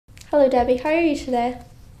Hello Debbie, how are you today?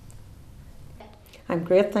 I'm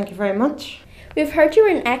great, thank you very much. We've heard you were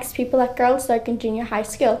an ex-pupil at Girls Larkin Junior High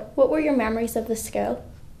School. What were your memories of the school?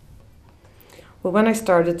 Well, when I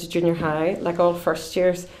started the junior high, like all first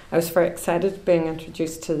years, I was very excited being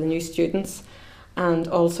introduced to the new students and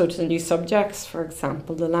also to the new subjects, for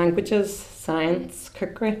example, the languages, science,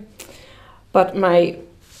 cookery. But my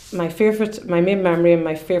main memory and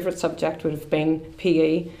my favourite subject would have been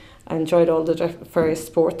PE. I enjoyed all the various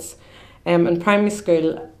sports. In primary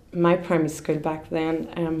school, my primary school back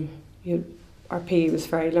then, our PE was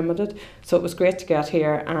very limited, so it was great to get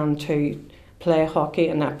here and to play hockey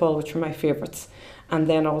and netball, which were my favourites, and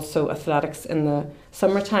then also athletics in the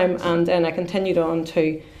summertime, and then I continued on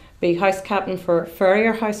to be house captain for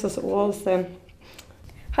Ferrier House as it was then.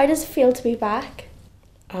 How does it feel to be back?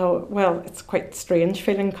 Oh, well, it's quite strange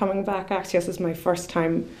feeling coming back actually. This is my first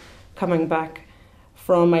time coming back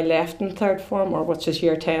from my left and third form, or which is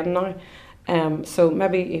year 10 now, so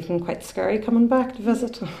maybe even quite scary coming back to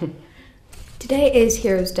visit. Today is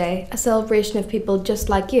Heroes Day, a celebration of people just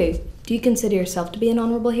like you. Do you consider yourself to be an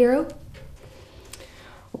honourable hero?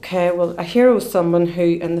 Okay, well, a hero is someone who,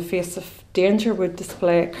 in the face of danger, would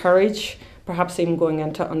display courage, perhaps even going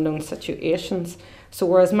into unknown situations. So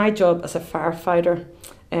whereas my job as a firefighter,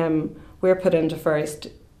 we're put into various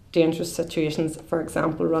dangerous situations, for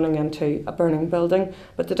example, running into a burning building.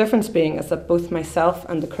 But the difference being is that both myself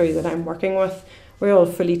and the crew that I'm working with, we're all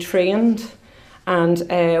fully trained, and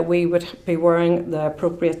we would be wearing the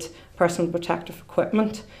appropriate personal protective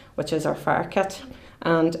equipment, which is our fire kit,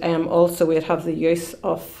 and also we'd have the use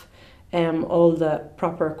of all the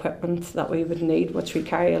proper equipment that we would need, which we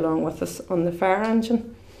carry along with us on the fire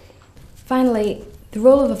engine. Finally, the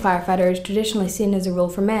role of a firefighter is traditionally seen as a role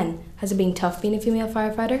for men. Has it been tough being a female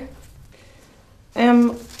firefighter?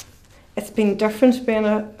 It's been different being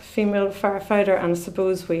a female firefighter, and I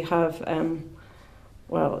suppose we have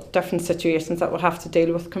different situations that we'll have to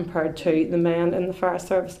deal with compared to the men in the fire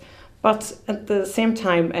service. But at the same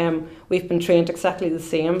time, we've been trained exactly the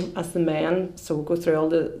same as the men, so we'll go through all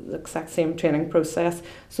the exact same training process,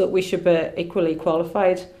 so that we should be equally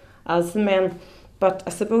qualified as the men. But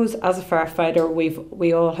I suppose as a firefighter,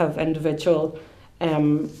 we all have individual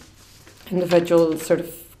sort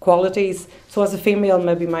of qualities. So as a female,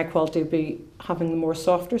 maybe my quality would be having the more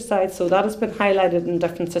softer side. So that has been highlighted in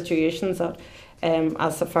different situations that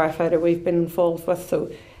as a firefighter we've been involved with.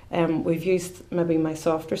 So we've used maybe my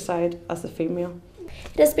softer side as a female.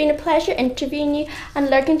 It has been a pleasure interviewing you, and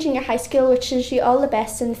Larkin Junior High School wishes you all the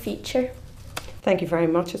best in the future. Thank you very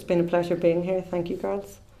much. It's been a pleasure being here. Thank you,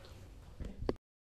 girls.